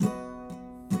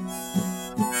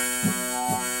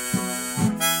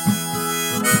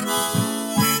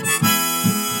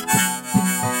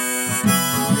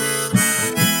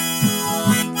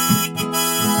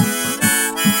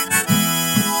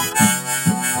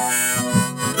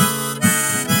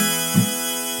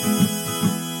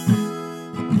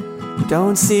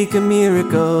Don't seek a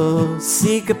miracle,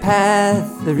 seek a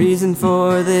path. The reason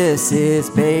for this is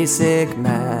basic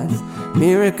math.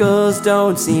 Miracles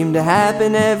don't seem to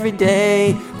happen every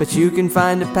day, but you can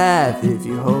find a path if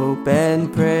you hope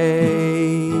and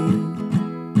pray.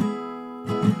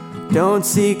 Don't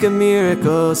seek a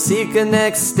miracle, seek a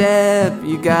next step.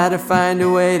 You gotta find a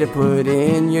way to put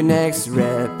in your next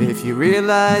rep. If you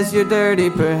realize you're dirty,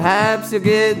 perhaps you'll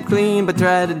get clean, but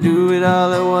try to do it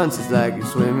all at once, it's like you're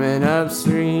swimming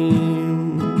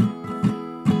upstream.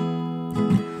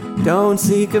 Don't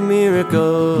seek a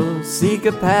miracle, seek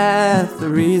a path. The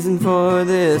reason for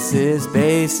this is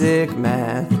basic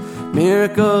math.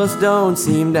 Miracles don't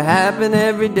seem to happen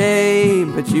every day,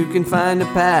 but you can find a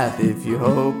path if you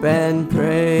hope and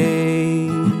pray.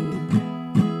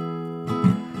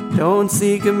 Don't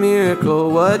seek a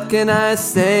miracle, what can I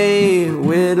say?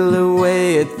 Whittle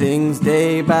away at things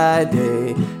day by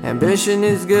day. Ambition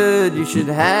is good, you should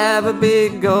have a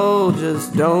big goal.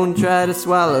 Just don't try to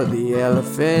swallow the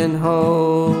elephant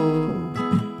whole.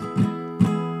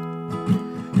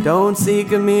 Don't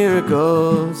seek a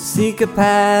miracle, seek a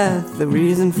path. The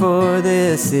reason for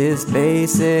this is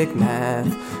basic math.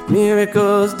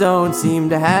 Miracles don't seem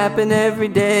to happen every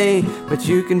day, but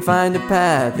you can find a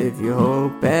path if you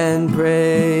hope and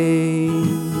pray.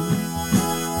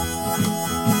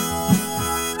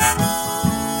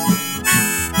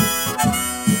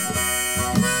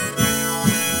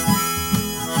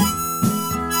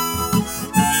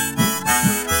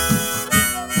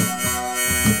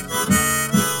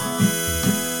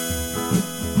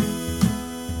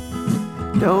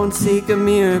 Don't seek a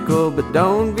miracle, but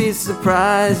don't be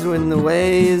surprised when the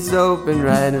way is open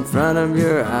right in front of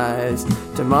your eyes.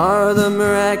 Tomorrow the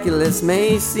miraculous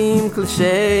may seem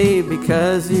cliche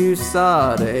because you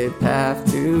sought a path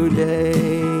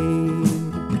today.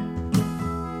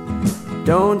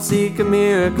 Don't seek a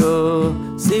miracle,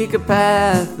 seek a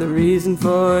path. The reason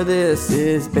for this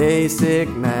is basic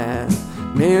math.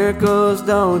 Miracles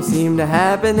don't seem to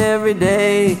happen every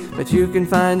day, but you can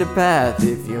find a path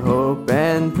if you hope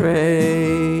and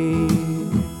pray.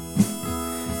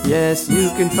 Yes, you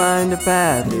can find a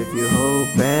path if you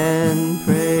hope and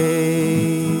pray.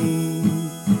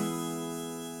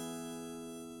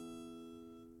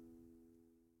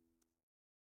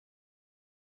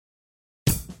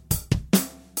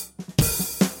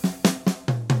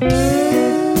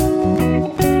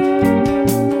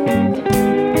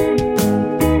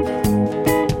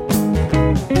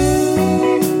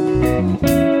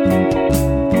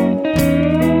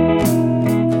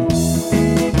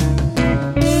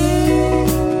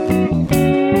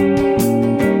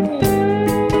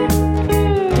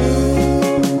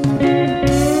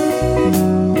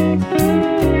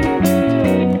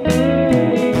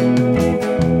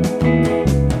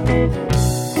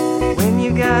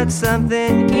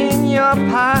 Something in your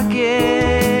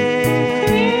pocket,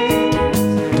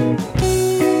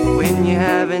 when you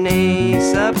have an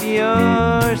ace up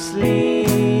your sleeve,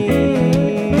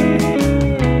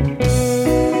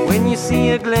 when you see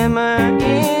a glimmer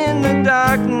in the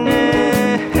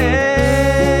darkness,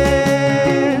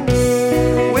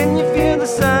 when you feel the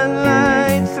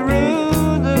sunlight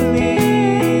through the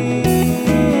leaves,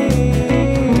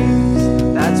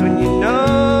 that's when you know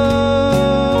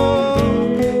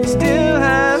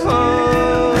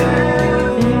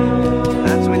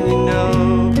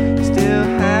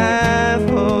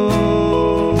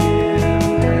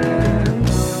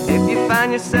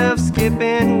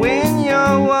skipping when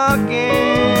you're walking.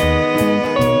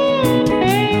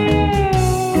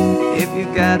 If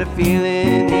you've got a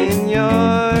feeling in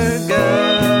your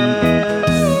gut,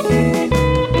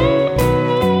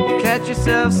 you catch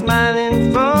yourself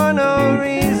smiling for no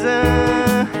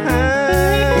reason.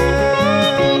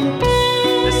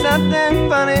 There's something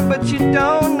funny, but you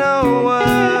don't know what.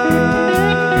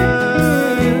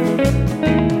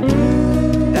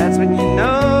 That's when you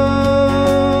know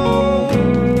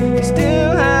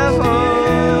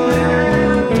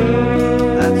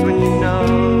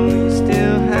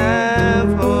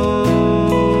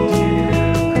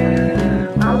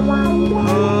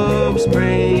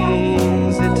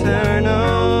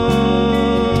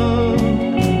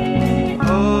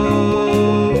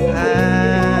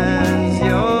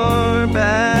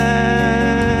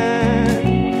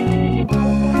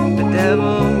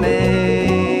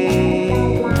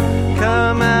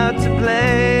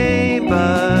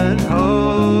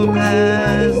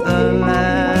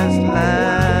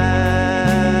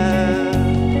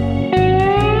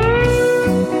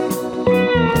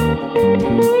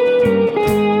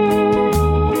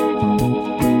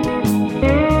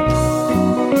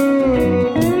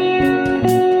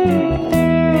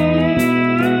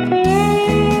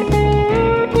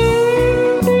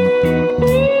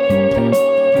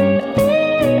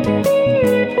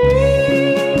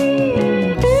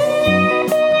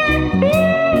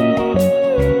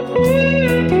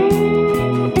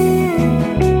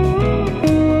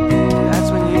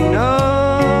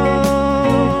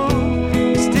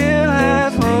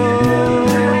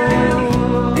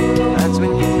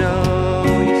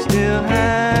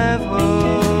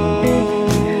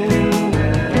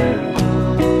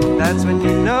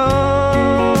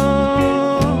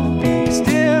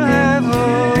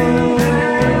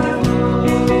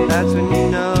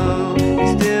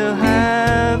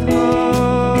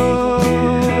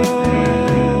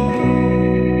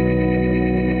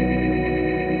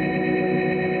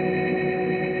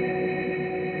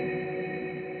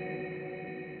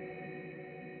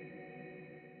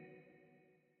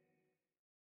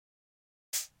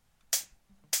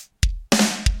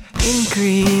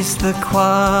Increase the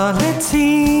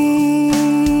quality.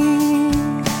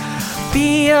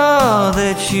 Be all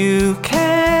that you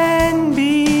can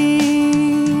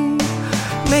be.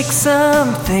 Make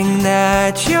something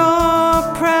that you're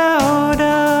proud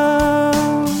of.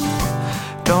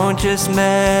 Don't just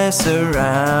mess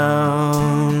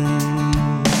around.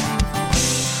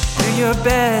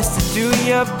 Do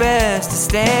your best to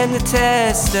stand the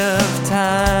test of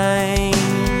time.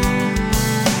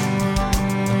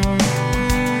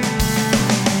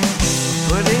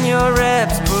 Put in your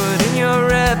reps,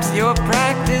 your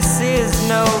practice is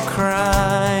no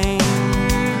crime.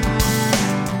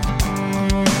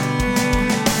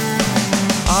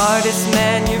 Artists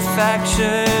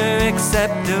manufacture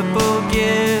acceptable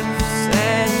gifts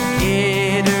and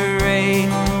iterate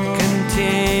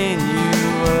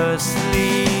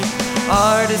continuously.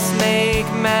 Artists make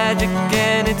magic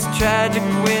and it's tragic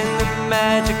when the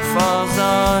magic falls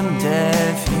on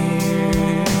deaf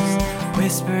ears.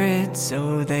 Whisper it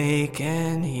so they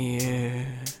can hear.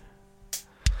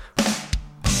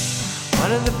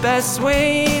 One of the best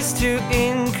ways to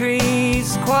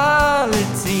increase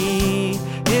quality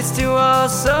is to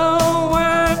also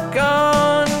work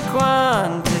on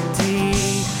quantity.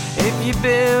 If you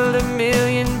build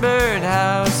 1,000,000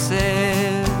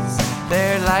 birdhouses,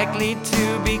 they're likely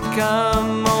to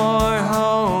become more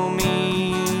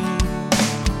homey.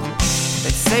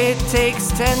 They say it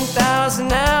takes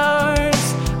 10,000 hours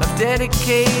of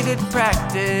dedicated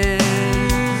practice.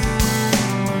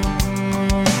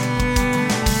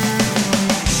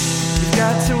 You've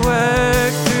got to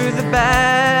work through the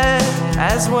bad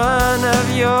as one of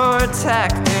your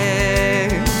tactics.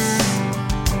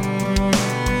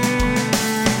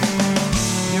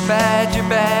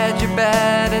 You're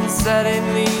bad, and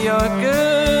suddenly you're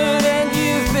good, and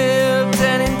you've built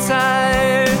an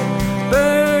entire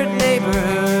bird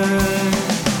neighborhood.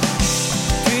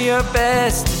 Do your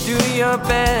best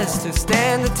to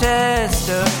stand the test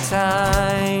of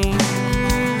time.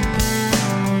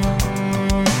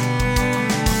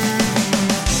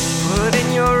 Put in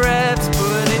your reps,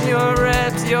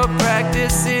 your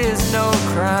practice is no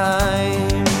crime.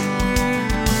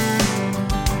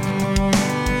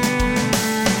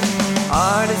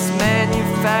 Artists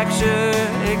manufacture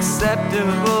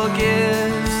acceptable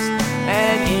gifts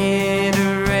and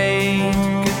iterate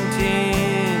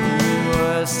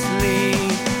continuously.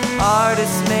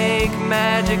 Artists make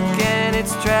magic and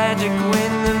it's tragic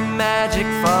when the magic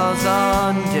falls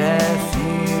on deaf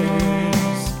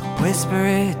ears. Whisper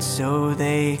it so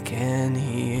they can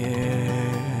hear.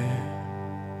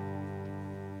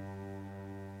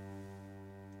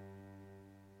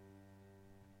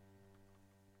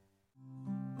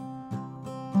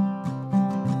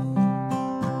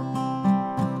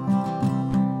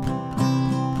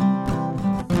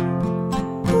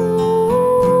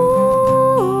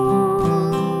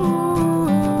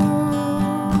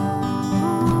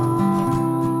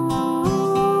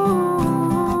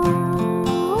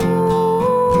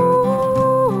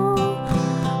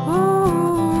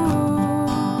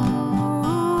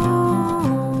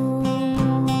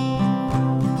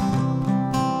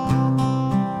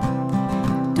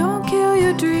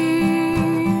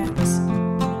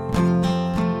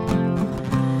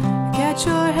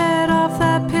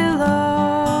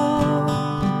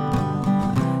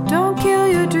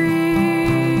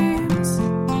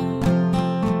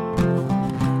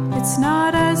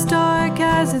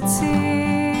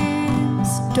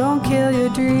 Don't kill your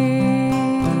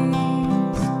dreams.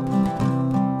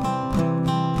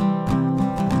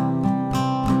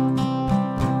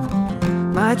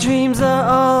 My dreams are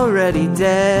already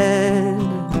dead.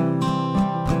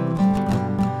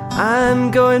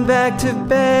 I'm going back to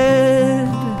bed.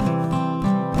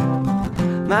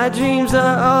 My dreams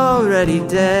are already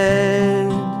dead.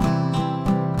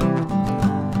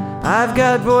 I've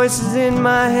got voices in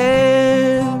my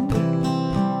head.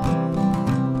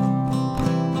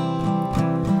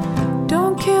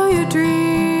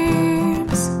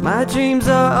 My dreams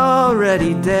are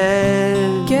already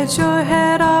dead. Get your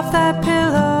head off that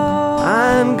pillow.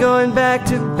 I'm going back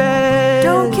to bed.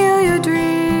 Don't kill your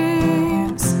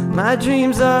dreams. My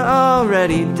dreams are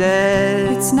already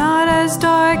dead. It's not as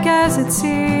dark as it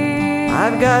seems.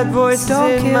 I've got voices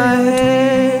Don't in kill my your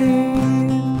head.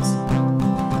 dreams.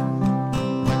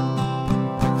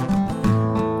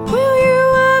 Will you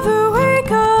ever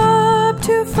wake up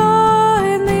to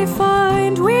finally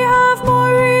find we have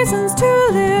more reasons to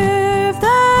live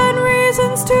than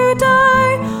reasons to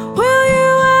die? Will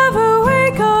you ever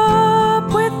wake up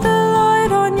with the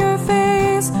light on your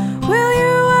face? Will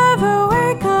you ever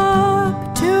wake up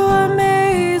to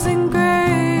amazing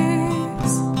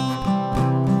grace?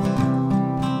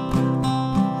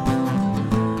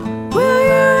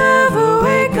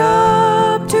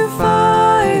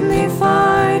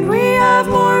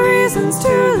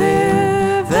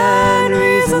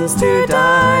 reasons to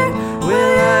die.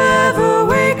 Will I ever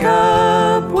wake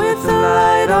up with the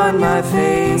light on my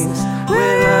face?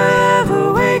 Will I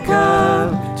ever wake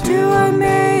up to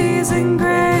amazing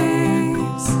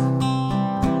grace?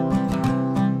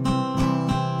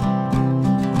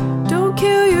 Don't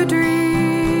kill your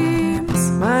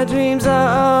dreams. My dreams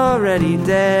are already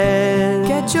dead.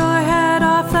 Get your head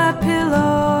off that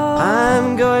pillow.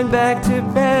 I'm going back to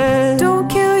bed. Don't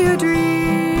kill your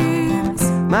dreams.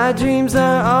 My dreams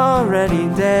are already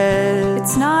dead.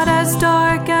 It's not as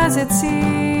dark as it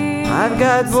seems. I've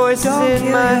got voices Don't in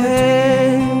kill my your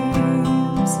head.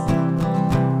 dreams.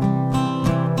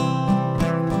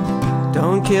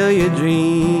 Don't kill your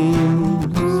dreams.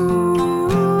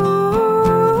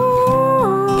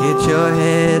 Get your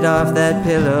head off that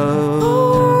pillow.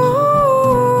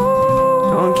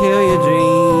 Don't kill your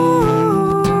dreams.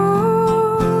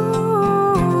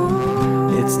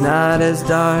 It's not as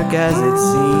dark as it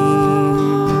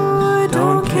seems.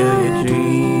 Don't kill your dreams.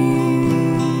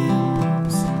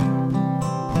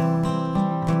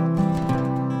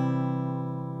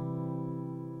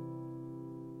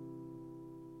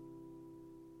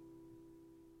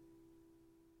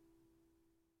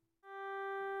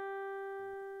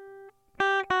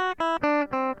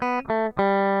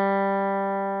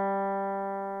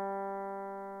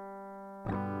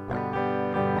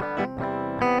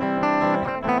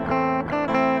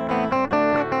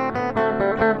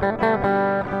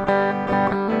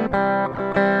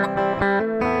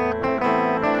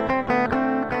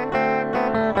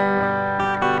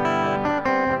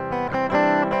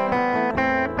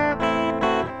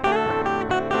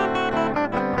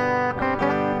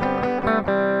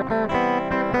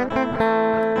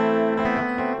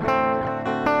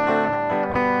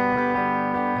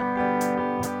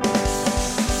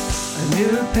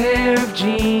 New pair of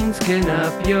jeans can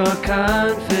up your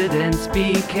confidence.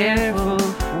 Be careful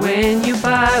when you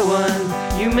buy one.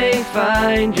 You may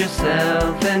find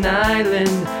yourself an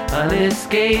island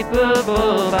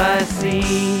unescapable by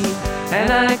sea.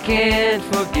 And I can't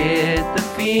forget the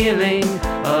feeling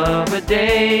of a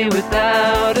day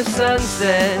without a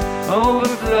sunset.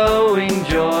 Overflowing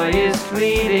joy is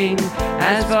fleeting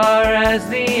as far as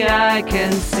the eye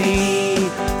can see.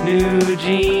 New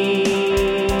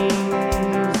jeans,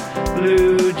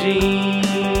 blue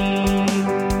jeans,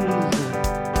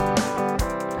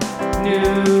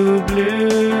 new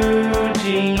blue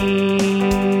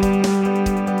jeans.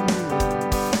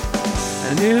 A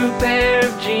new pair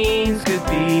of jeans could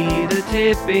be the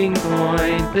tipping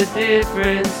point, the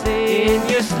difference in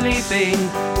your sleeping.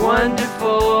 1 to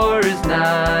 4 is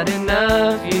not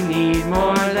enough, you need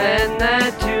more than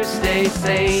that to stay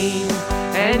sane.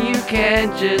 And you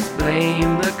can't just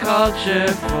blame the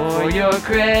culture for your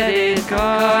credit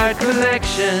card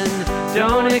collection.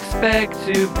 Don't expect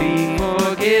to be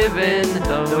forgiven,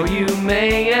 though you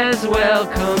may as well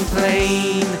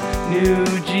complain. New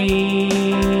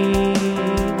jeans,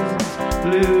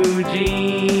 blue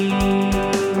jeans,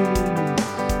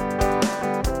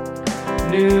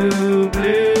 new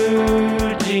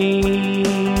blue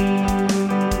jeans.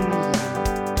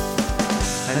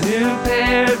 A new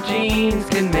pair of jeans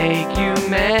can make you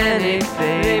manic.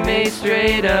 They may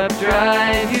straight up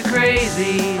drive you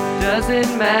crazy.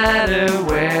 Doesn't matter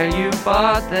where you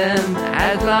bought them,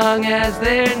 as long as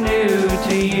they're new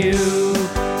to you.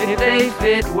 If they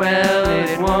fit well,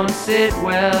 it won't sit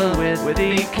well with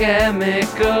the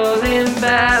chemical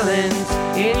imbalance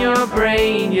in your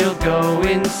brain. You'll go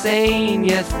insane.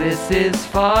 Yes, this is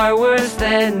far worse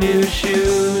than new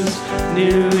shoes.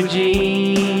 New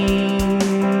jeans,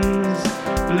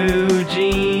 blue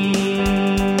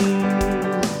jeans,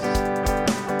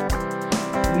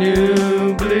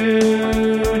 new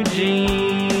blue jeans.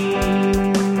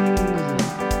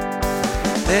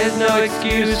 There's no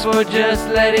excuse for just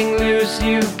letting loose.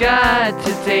 You've got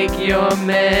to take your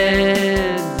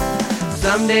meds.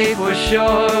 Someday for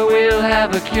sure we'll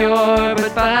have a cure,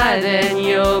 but by then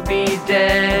you'll be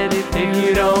dead if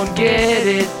you don't get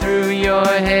it through your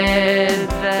head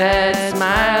that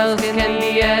smiles can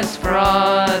be as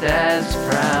fraud as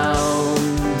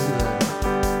frowns,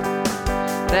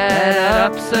 that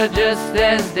ups are just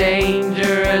as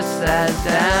dangerous as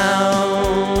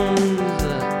downs.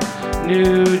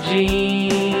 New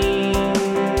jeans,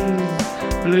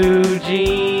 blue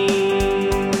jeans,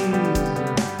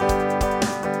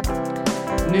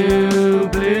 new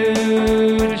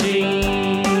blue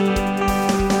jeans.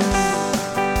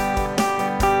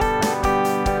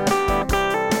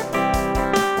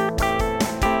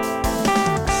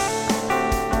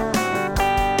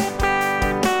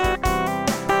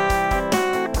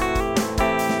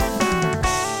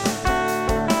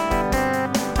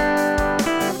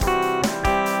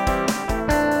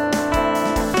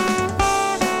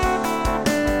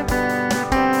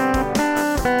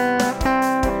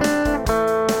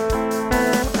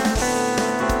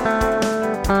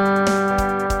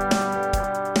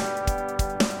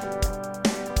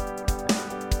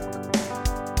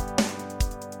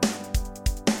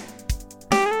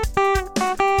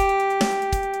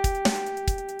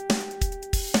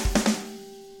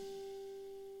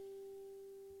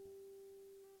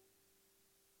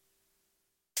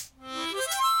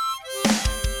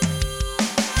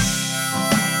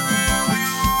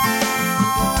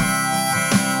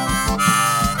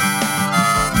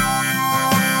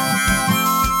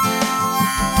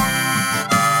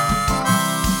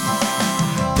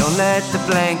 Don't let the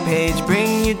blank page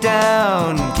bring you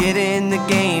down. Get in the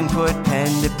game, put pen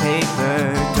to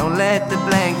paper. Don't let the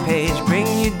blank page bring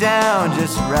you down.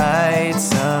 Just write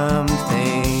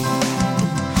something.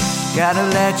 Gotta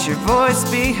let your voice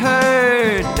be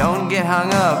heard. Don't get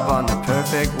hung up on the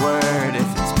perfect word.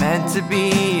 If it's meant to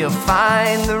be, you'll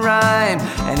find the rhyme.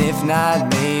 And if not,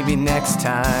 maybe next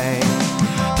time.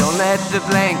 Don't let the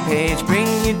blank page bring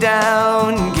you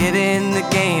down. Get in the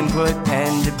game, put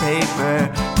pen to paper.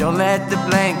 Don't let the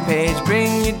blank page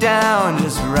bring you down.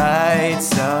 Just write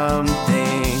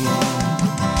something.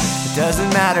 It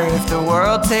doesn't matter if the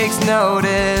world takes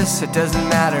notice. It doesn't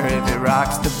matter if it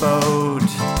rocks the boat.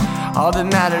 All that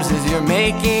matters is you're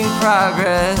making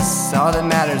progress. All that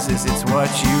matters is it's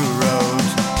what you wrote.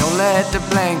 Don't let the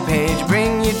blank page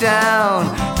bring you down.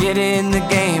 Get in the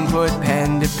game, put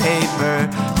pen to paper.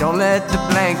 Don't let the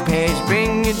blank page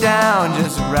bring you down.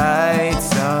 Just write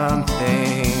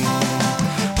something.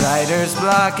 Writer's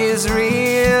block is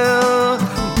real,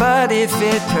 but if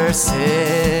it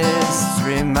persists,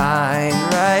 remind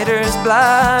writer's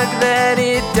block that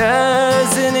it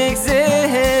doesn't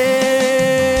exist.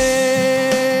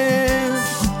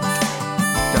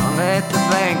 Don't let the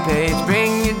blank page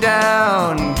bring you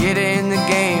down. Get in the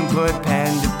game, put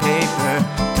pen to paper.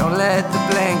 Don't let the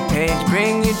blank page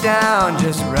bring you down.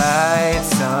 Just write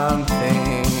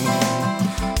something.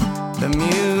 The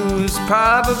muse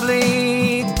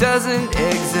probably doesn't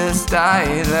exist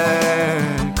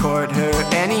either. Court her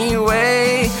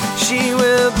anyway, she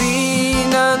will be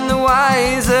none the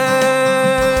wiser.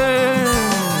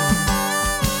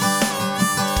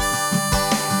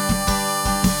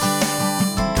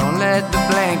 Don't let the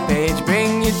blank page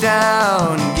bring you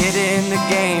down. Get in the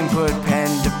game, put pen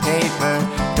to paper.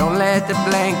 Don't let the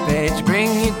blank page bring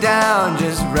you down.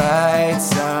 Just write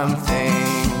something.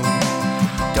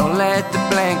 Don't let the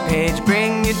blank page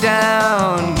bring you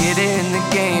down. Get in the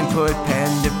game, put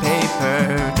pen to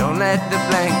paper. Don't let the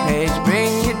blank page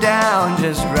bring you down.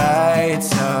 Just write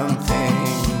something.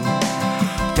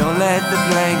 Don't let the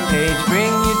blank page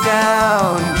bring you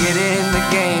down. Get in the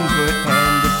game, put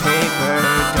pen to paper.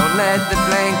 Don't let the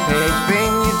blank page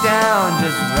bring you down.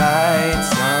 Just write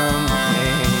something.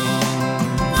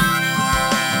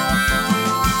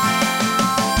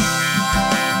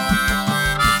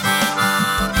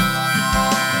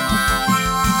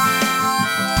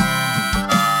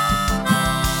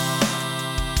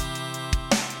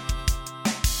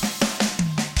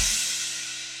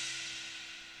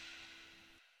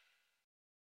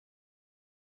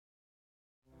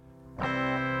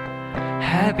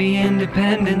 Happy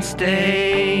Independence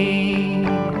Day.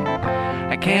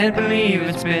 I can't believe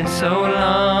it's been so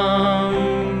long.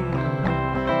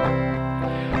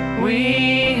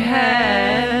 We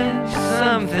had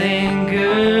something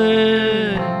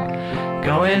good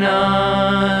going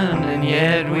on, and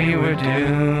yet we were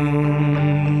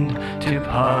doomed to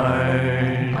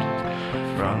part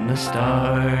from the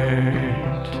start.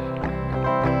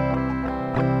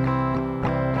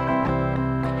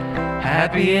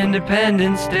 Happy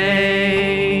Independence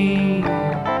Day.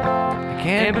 I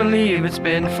can't believe it's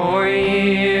been 4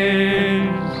 years.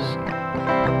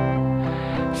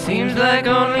 Seems like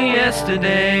only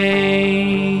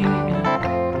yesterday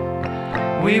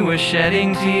we were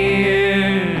shedding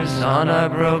tears on our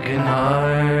broken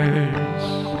hearts.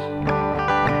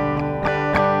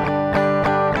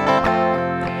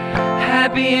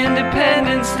 Happy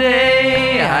Independence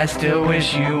Day. I still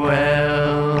wish you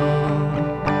well.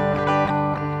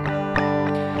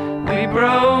 We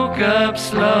broke up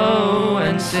slow,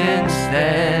 and since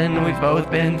then we've both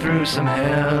been through some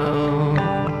hell.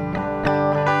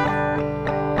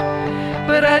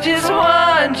 But I just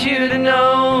want you to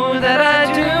know that I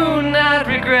do not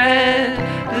regret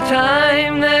the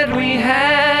time that we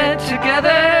had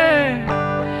together.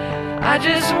 I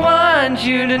just want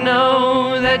you to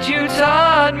know that you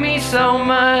taught me so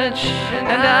much,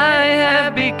 and I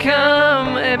have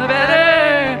become a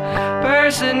better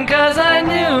person 'cause I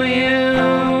knew you.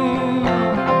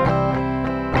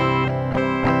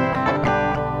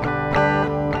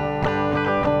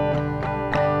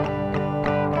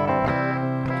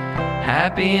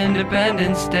 Happy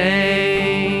Independence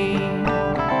Day.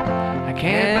 I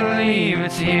can't believe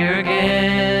it's here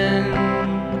again.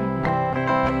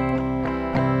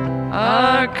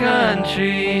 Our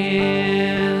country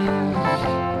is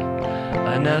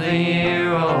another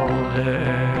year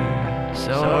older.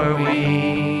 So are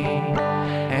we,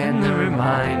 and the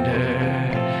reminder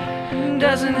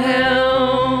doesn't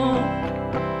help.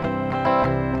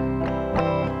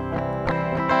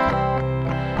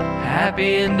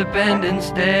 Happy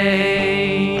Independence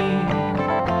Day.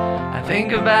 I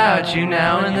think about you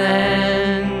now and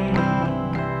then.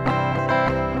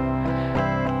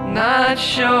 Not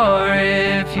sure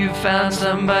if you found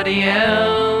somebody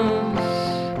else,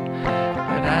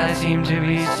 but I seem to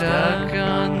be stuck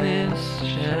on this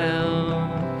shelf.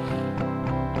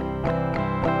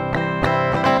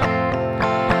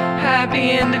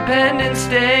 Happy Independence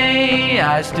Day,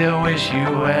 I still wish you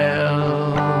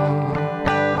well.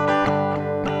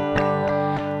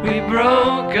 We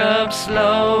broke up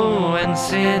slow, and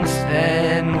since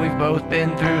then we've both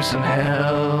been through some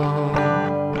hell.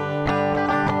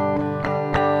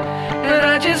 And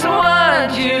I just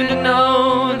want you to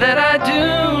know that I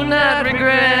do not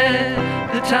regret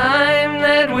the time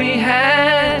that we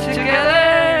had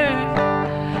together.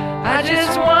 I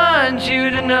just want you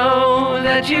to know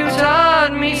that you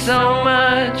taught me so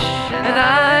much, and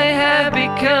I have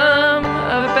become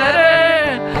a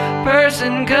better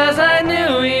person 'cause I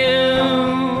knew you.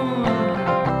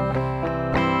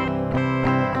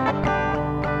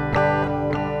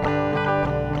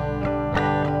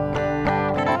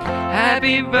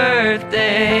 Happy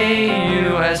birthday,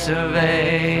 US of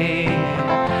A.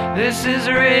 This is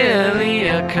really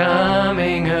a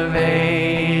coming of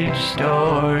age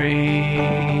story.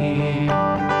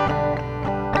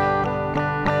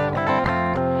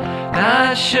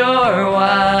 Not sure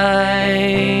why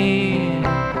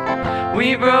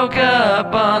we broke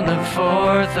up on the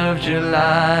 4th of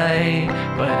July,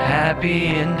 but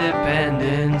happy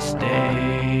Independence Day.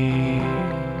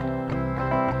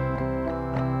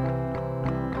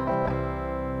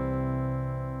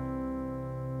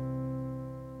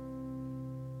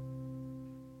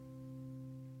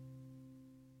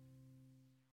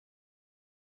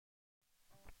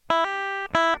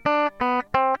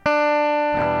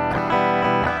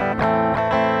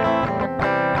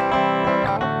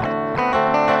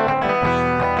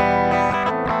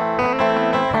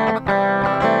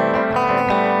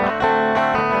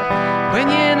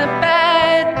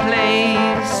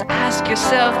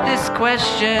 Yourself this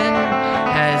question: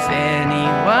 has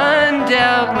anyone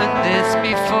dealt with this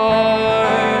before?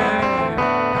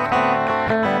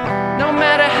 No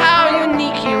matter how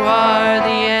unique you are,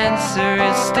 the answer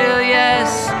is still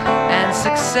yes, and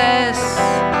success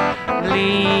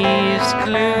leaves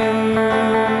clues.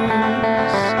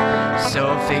 So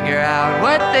figure out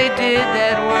what they did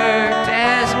that worked,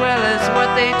 as well as what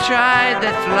they tried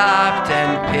that flopped,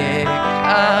 and pick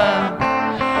up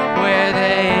where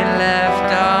they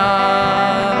left off.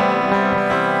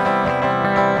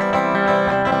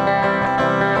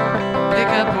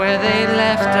 Pick up where they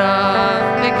left off.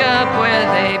 Pick up where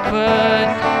they put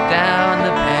down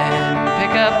the pen.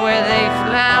 Pick up where they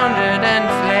floundered and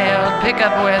flailed. Pick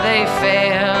up where they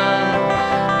failed.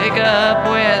 Pick up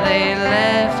where they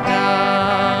left off.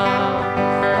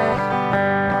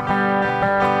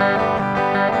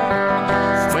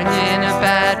 When you're in a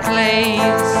bad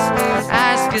place,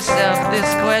 ask yourself this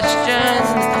question: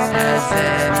 has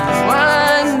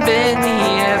anyone been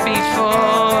here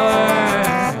before?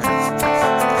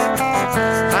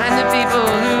 Find the people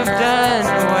who've done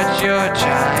what you're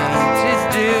trying to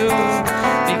do,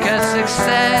 because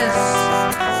success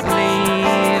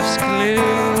leaves clues.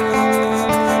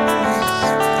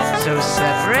 So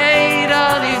separate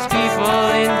all these people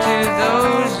into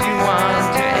those you want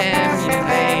to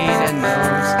emulate, and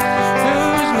those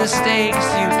whose mistakes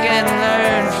you can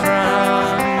learn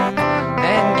from,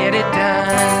 then get it done.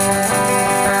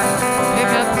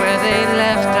 Pick up where they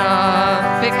left off.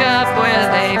 Pick up where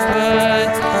they put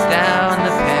down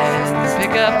the pen.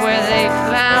 Pick up where they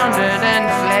floundered and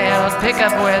flailed. Pick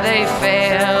up where they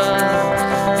failed.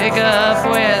 Pick up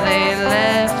where they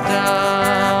left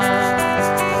off.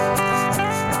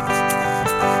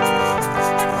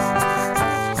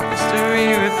 History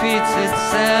repeats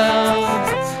itself.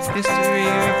 History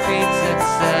repeats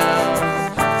itself.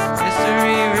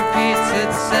 History repeats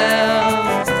itself.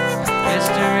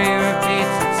 History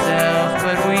repeats itself.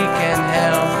 But we can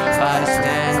help by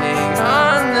standing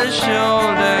on the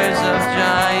shoulders of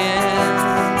giants.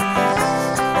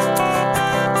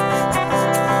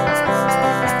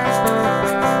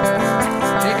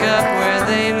 Pick up where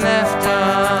they left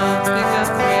off. Pick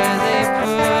up where they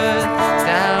put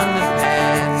down the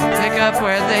pen. Pick up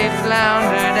where they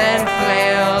floundered and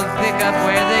flailed. Pick up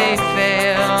where they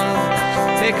failed.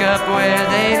 Pick up where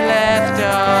they left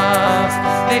off.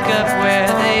 Pick up where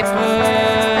they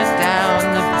put down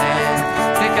the pen.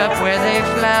 Pick up where they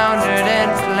floundered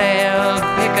and flailed.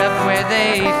 Pick up where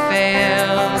they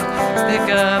failed. Pick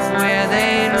up where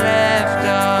they left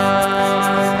off.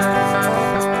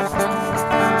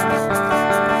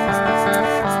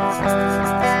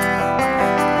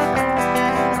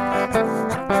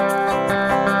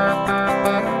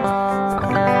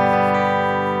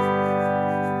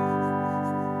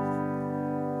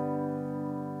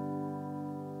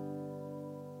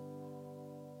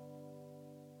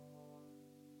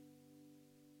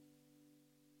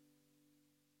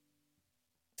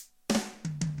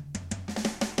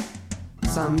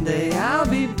 Someday I'll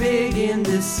be big in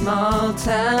this small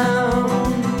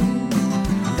town.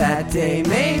 That day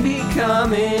may be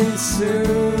coming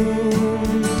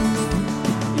soon.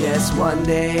 Yes, one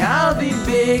day I'll be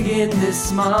big in this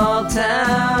small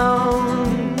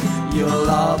town. You'll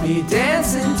all be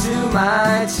dancing to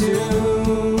my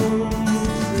tune.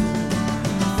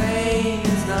 Fame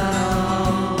is not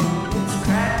all it's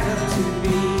cracked up to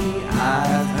be.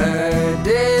 I've heard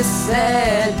this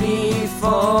said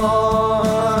before.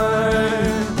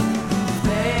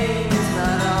 Fame is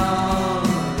not all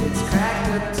it's cracked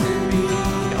up to be.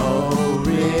 Oh,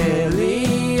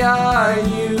 really? Are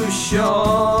you sure?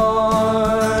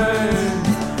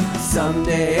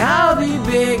 Someday I'll be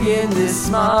big in this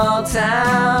small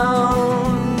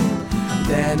town.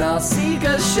 Then I'll seek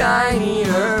a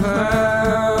shinier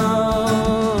pearl.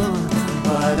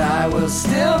 But I will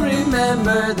still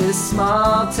remember this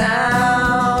small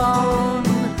town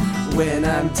when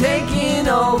I'm taking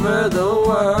over the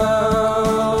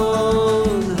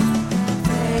world.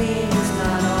 Fame's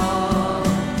not all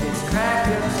it's cracked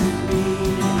up to be.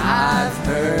 I've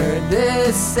heard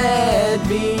this said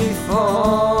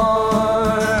before.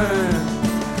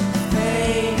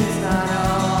 Fame's not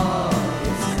all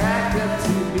it's cracked up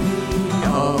to be.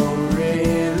 Oh,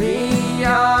 really?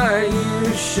 Are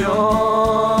you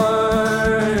sure?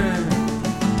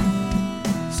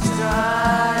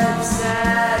 Strive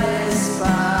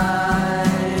satisfied.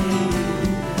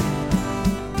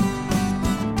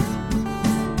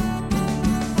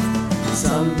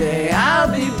 Someday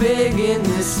I'll be big in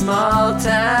this small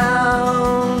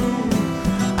town.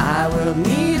 I will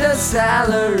need a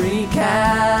salary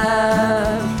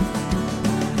cap.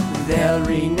 They'll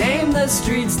rename the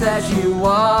streets that you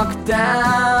walk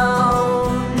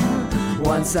down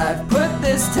once I've put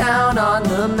this town on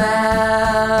the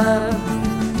map.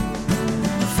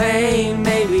 Fame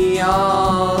may be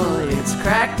all it's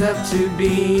cracked up to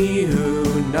be.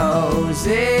 Who knows,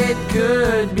 it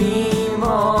could be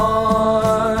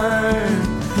more.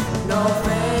 No,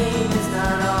 fame is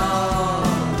not all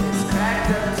it's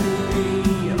cracked up to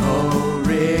be. Oh,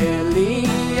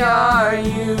 really? Are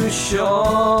you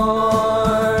sure?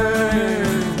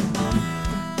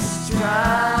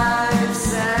 Strive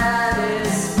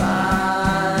satisfied.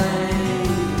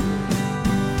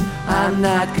 I'm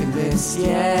not convinced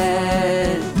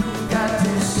yet. Got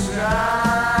to strive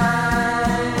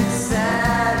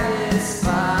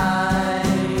satisfied.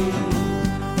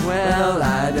 Well,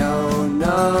 I don't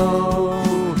know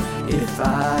if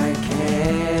I can.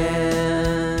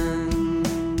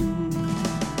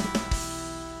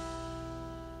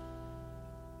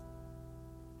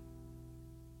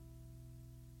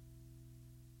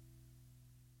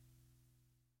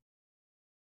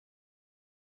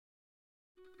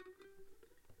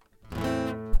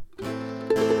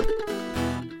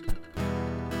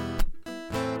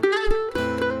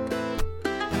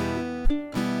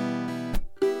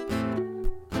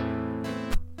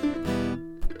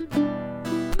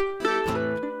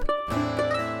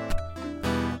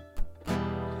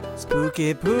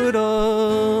 Spooky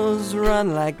poodles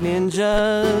run like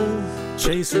ninjas,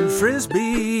 chasing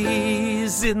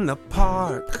frisbees in the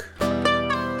park.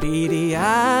 beady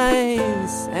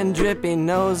eyes and drippy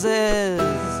noses,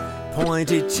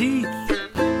 pointy teeth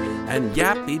and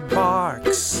yappy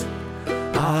barks.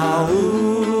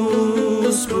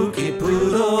 Ah-ooh, spooky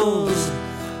poodles.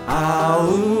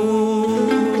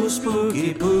 Ah-ooh,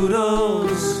 spooky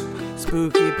poodles.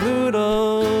 spooky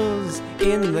poodles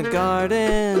in the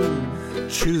garden,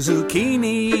 Chew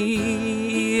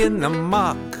zucchini in the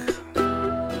muck.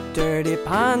 dirty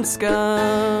pond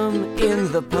scum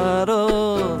in the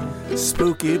puddle.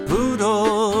 Spooky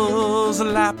poodles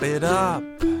lap it up.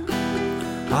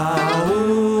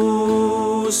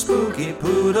 Ah-ooh, spooky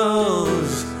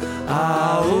poodles.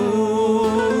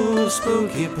 Ah-ooh,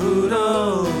 spooky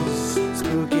poodles.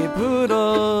 Spooky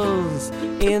poodles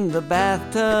in the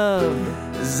bathtub,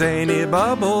 Zany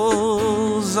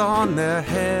bubbles on their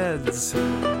heads.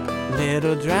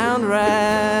 little drowned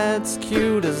rats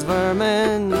cute as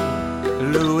vermin.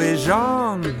 Louis,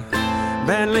 Jean,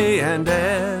 Bentley, and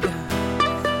Ed.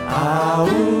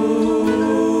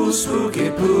 Ah-ooh, spooky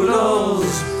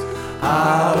poodles.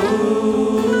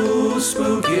 Ah-ooh,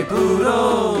 spooky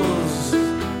poodles.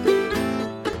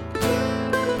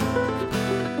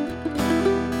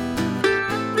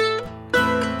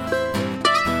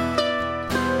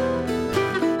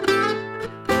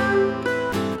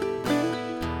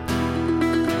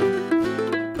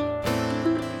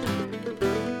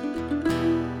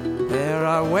 There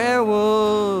are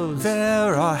werewolves,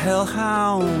 There are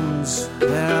hellhounds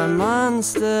there are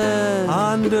monsters,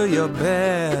 under your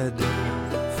bed.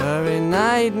 furry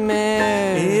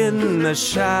nightmare. In the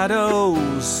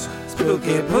shadows,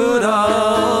 spooky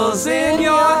poodles in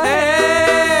your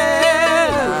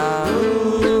head.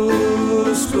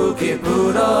 Ooh, spooky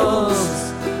poodles.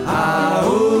 Ah,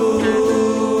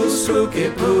 ooh, spooky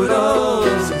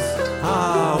poodles.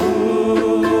 Ah, ooh.